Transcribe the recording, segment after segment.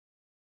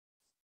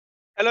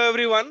Hello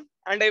everyone,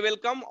 and I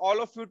welcome all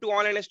of you to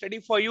Online Study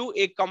for You,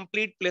 a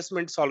complete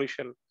placement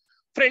solution.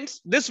 Friends,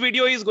 this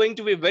video is going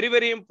to be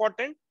very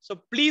important. So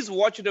please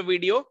watch the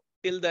video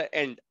till the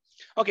end.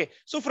 Okay,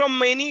 so from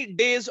many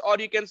days, or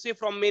you can say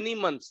from many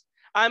months,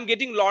 I'm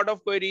getting a lot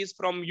of queries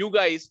from you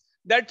guys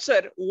that,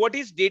 sir, what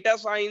is data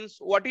science?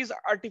 What is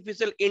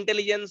artificial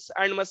intelligence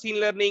and machine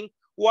learning?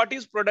 What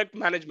is product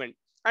management?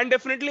 And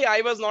definitely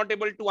I was not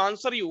able to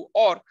answer you,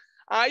 or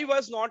I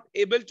was not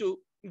able to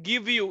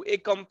give you a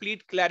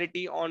complete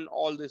clarity on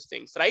all these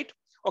things, right?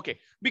 Okay,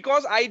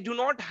 because I do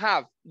not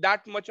have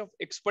that much of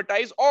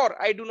expertise,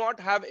 or I do not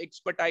have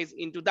expertise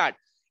into that.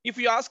 If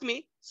you ask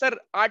me, sir,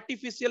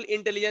 artificial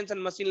intelligence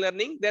and machine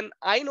learning, then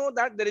I know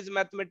that there is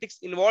mathematics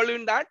involved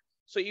in that.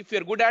 So if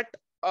you're good at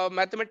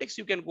mathematics,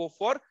 you can go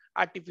for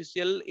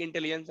artificial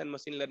intelligence and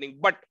machine learning.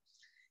 But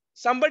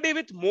somebody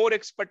with more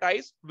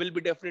expertise will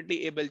be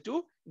definitely able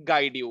to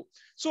guide you.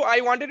 So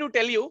I wanted to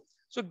tell you,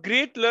 so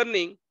Great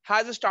Learning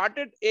has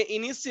started an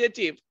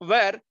initiative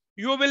where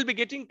you will be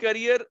getting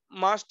career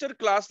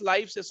masterclass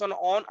live session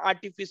on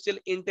artificial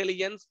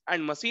intelligence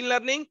and machine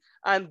learning,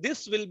 and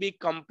this will be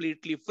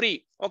completely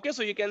free. Okay,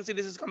 so you can see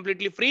this is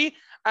completely free,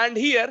 and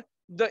here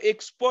the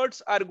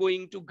experts are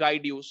going to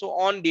guide you. So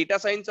on data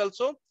science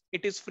also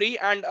it is free,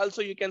 and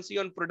also you can see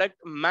on product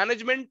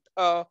management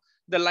the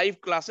live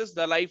classes,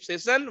 the live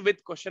session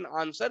with question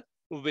answer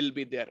will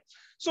be there.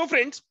 So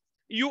friends,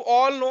 you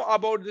all know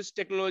about these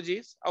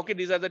technologies. Okay,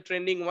 these are the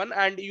trending one,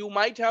 and you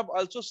might have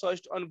also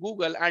searched on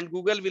Google, and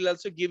Google will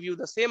also give you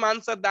the same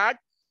answer that,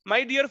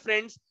 my dear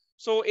friends,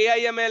 so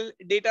AIML,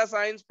 data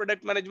science,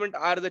 product management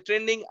are the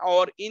trending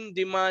or in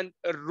demand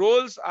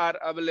roles are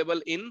available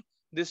in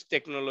this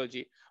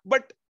technology.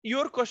 But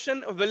your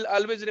question will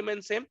always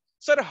remain same,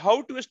 sir,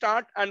 how to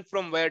start and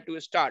from where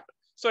to start?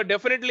 So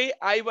definitely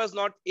I was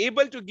not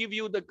able to give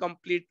you the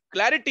complete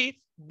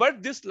clarity,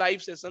 but these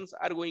live sessions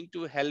are going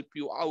to help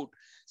you out.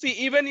 See,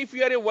 even if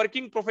you are a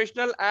working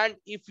professional and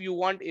if you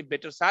want a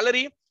better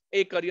salary,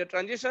 a career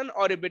transition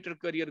or a better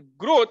career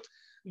growth,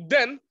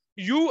 then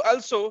you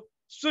also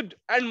should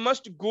and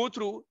must go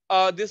through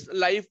this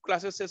live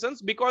classes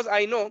sessions, because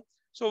I know,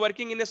 so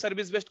working in a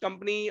service based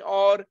company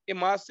or a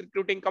mass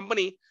recruiting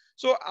company,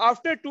 so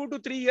after 2 to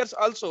 3 years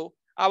also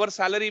our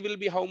salary will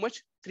be how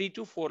much? 3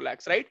 to 4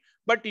 lakhs, right?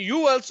 But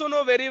you also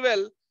know very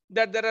well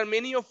that there are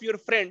many of your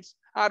friends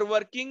are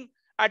working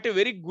at a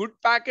very good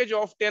package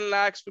of 10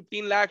 lakhs,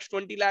 15 lakhs,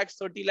 20 lakhs,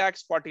 30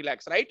 lakhs, 40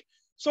 lakhs, right?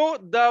 So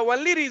the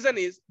only reason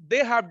is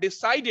they have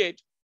decided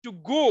to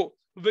go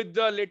with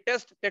the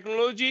latest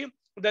technology,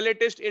 the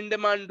latest in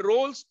demand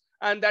roles,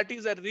 and that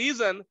is a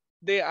reason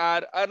they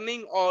are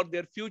earning, or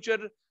their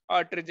future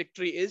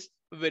trajectory is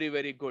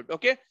very good.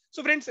 Okay,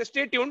 so friends,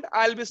 stay tuned.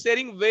 I'll be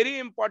sharing very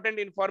important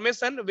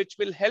information which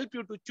will help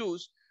you to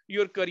choose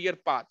your career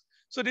path.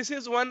 So this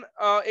is one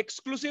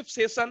exclusive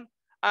session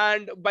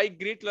and by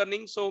Great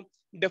Learning. So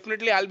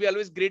definitely I'll be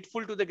always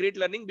grateful to the Great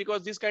Learning,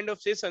 because these kind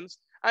of sessions,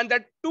 and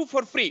that too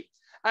for free.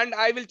 And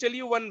I will tell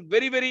you one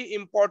very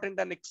important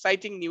and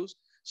exciting news.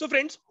 So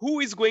friends,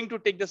 who is going to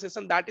take the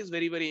session? That is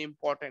very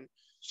important.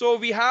 So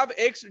we have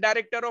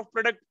ex-director of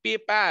product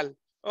PayPal,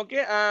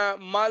 okay,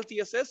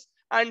 Malti SS,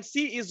 and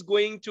she is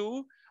going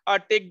to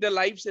take the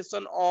live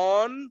session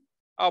on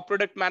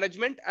product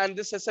management, and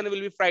this session will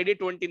be Friday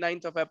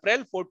 29th of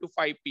April 4 to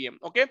 5 p.m.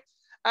 okay.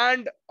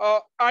 And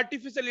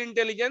artificial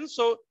intelligence,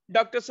 so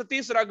Dr.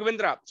 Satish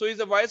Raghavendra, so he's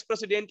the vice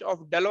president of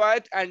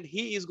Deloitte, and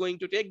he is going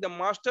to take the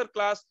master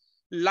class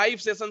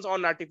live sessions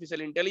on artificial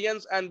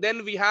intelligence. And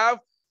then we have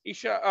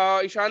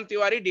Ishan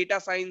Tiwari, data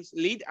science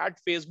lead at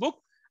Facebook,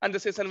 and the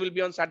session will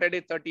be on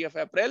Saturday 30th of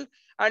April,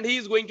 and he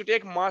is going to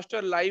take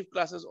master live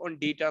classes on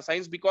data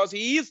science, because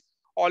he is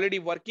already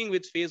working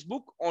with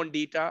Facebook on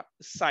data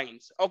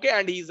science, okay,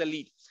 and he is a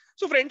lead.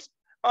 So friends,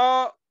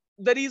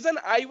 the reason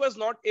I was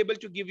not able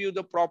to give you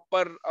the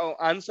proper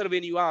answer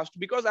when you asked,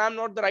 because I am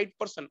not the right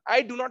person.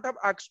 I do not have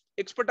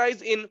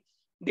expertise in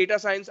data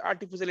science,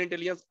 artificial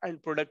intelligence,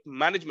 and product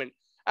management.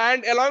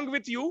 And along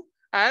with you,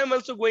 I am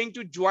also going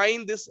to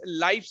join this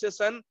live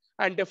session,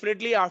 and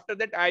definitely after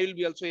that I will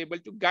be also able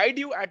to guide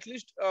you at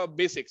least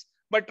basics.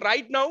 But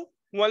right now,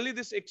 only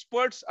these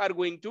experts are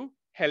going to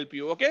help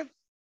you, okay?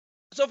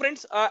 So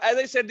friends, as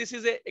I said, this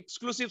is a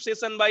exclusive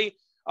session by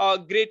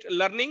Great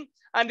Learning,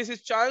 and this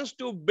is chance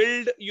to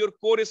build your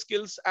core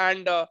skills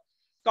and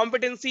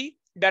competency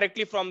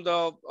directly from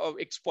the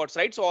experts,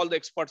 right? So all the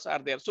experts are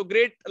there. So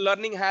Great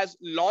Learning has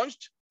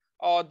launched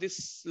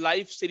this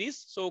live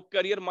series, so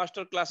career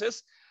master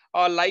classes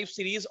live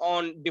series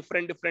on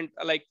different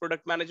like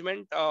product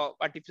management,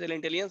 artificial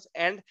intelligence,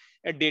 and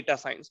data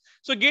science.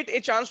 So get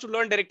a chance to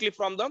learn directly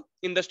from the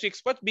industry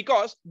experts,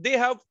 because they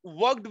have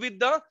worked with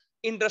the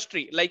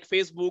industry like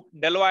Facebook,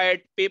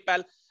 Deloitte,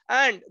 PayPal,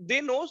 and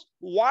they knows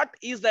what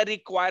is the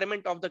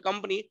requirement of the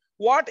company,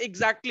 what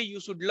exactly you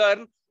should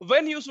learn,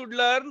 when you should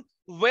learn,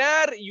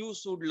 where you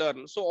should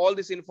learn. So all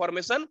this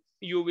information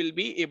you will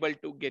be able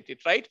to get it,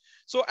 right?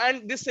 So,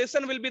 and this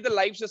session will be the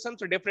live session,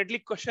 so definitely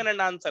question and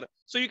answer.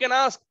 So you can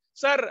ask,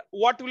 sir,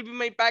 what will be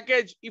my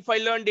package if I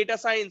learn data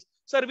science?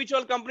 sir, which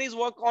all companies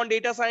work on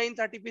data science,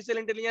 artificial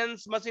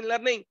intelligence, machine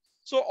learning?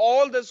 So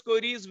all those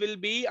queries will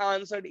be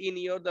answered in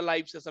your the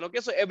live session. Okay,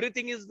 so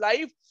everything is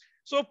live.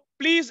 So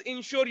please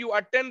ensure you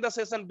attend the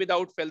session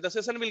without fail. The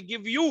session will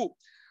give you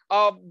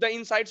the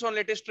insights on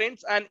latest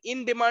trends and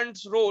in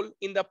demand's role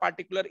in the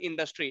particular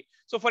industry.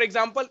 So for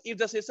example, if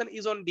the session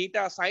is on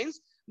data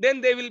science,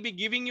 then they will be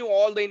giving you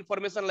all the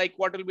information like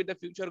what will be the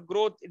future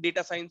growth,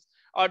 data science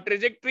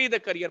trajectory, the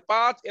career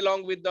path,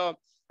 along with the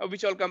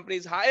which all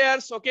companies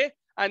hires, okay,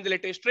 and the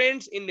latest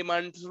trends in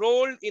demand's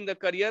role in the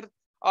career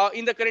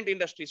in the current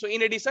industry. So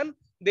in addition,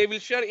 they will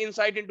share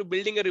insight into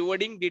building a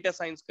rewarding data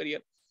science career.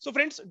 So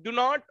friends, do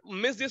not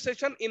miss this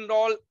session.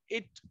 Enroll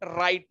it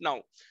right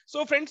now.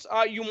 So friends,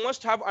 you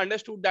must have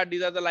understood that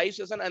these are the live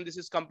session and this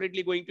is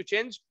completely going to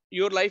change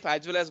your life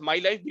as well as my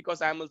life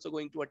because I am also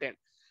going to attend.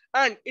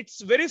 And it's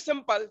very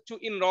simple to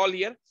enroll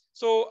here.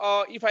 So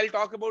if I'll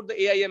talk about the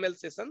AIML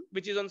session,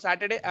 which is on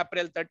Saturday,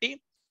 April 30,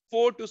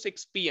 4 to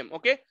 6 p.m.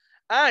 Okay.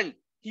 And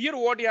here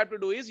what you have to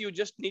do is you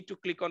just need to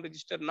click on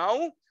register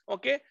now.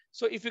 Okay.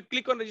 So if you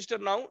click on register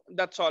now,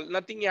 that's all,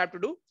 nothing you have to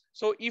do.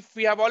 So if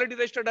we have already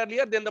registered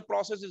earlier, then the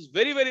process is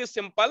very, very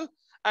simple.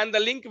 And the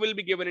link will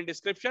be given in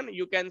description.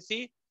 You can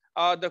see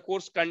the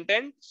course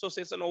content. So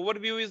session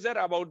overview is there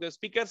about the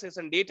speaker,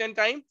 session date and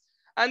time.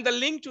 And the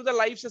link to the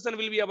live session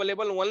will be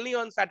available only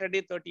on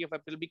Saturday, 30th of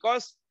April,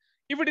 because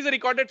if it is a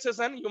recorded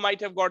session, you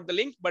might have got the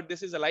link, but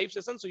this is a live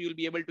session. So you'll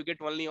be able to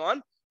get only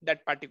on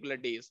that particular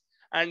days.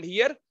 And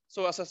here,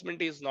 so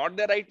assessment is not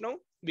there right now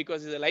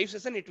because it's a live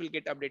session. It will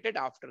get updated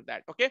after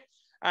that. Okay.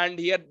 And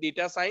here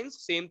data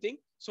science, same thing.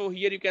 So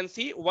here you can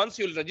see once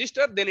you'll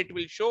register, then it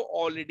will show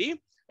already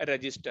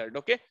registered.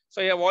 Okay.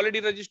 So I have already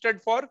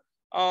registered for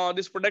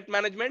this product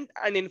management,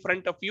 and in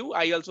front of you,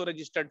 I also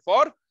registered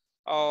for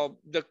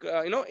the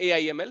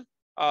AIML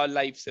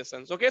live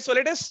sessions. Okay. So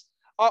let us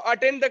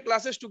attend the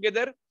classes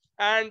together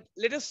and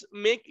let us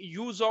make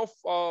use of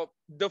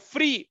the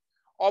free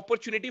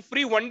opportunity,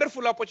 free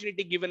wonderful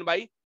opportunity given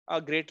by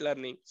Great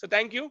Learning. So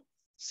thank you.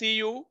 See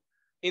you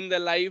in the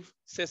live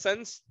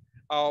sessions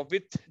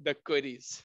with the queries.